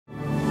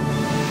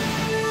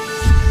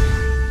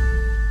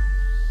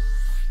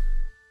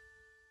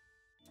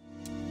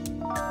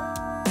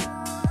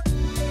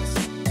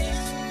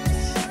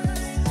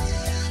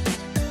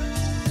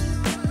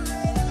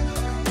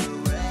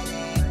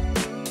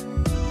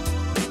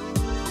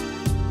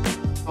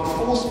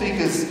four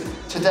speakers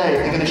today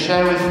are going to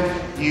share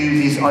with you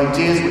these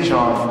ideas which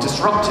are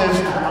disruptive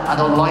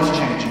and are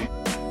life-changing.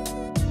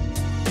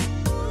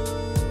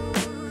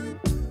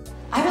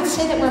 I would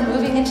say that we're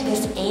moving into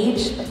this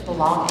age of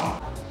belonging.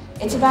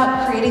 It's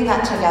about creating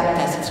that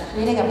togetherness. It's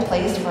creating a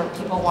place where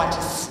people want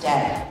to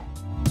stay.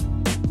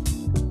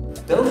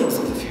 Buildings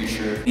of the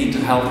future need to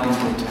help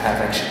people to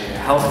have actually a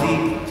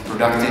healthy,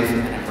 productive,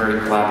 and a very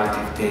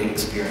collaborative day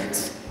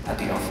experience at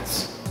the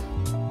office.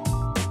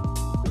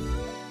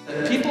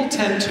 People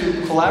tend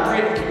to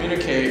collaborate and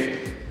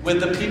communicate with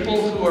the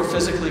people who are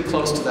physically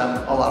close to them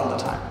a lot of the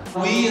time.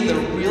 We in the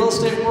real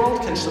estate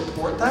world can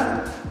support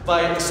that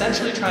by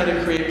essentially trying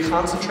to create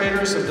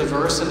concentrators of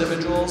diverse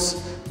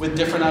individuals with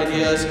different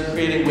ideas and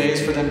creating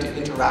ways for them to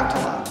interact a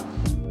lot.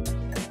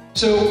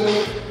 So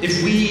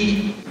if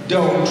we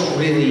don't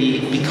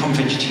really become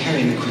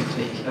vegetarian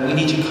quickly, we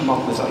need to come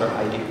up with other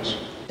ideas.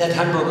 That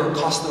hamburger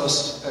cost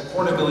us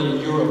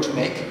 €250,000 to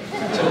make,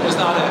 so it was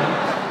not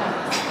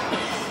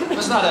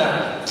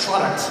a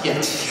product yet.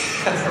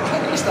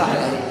 It was not a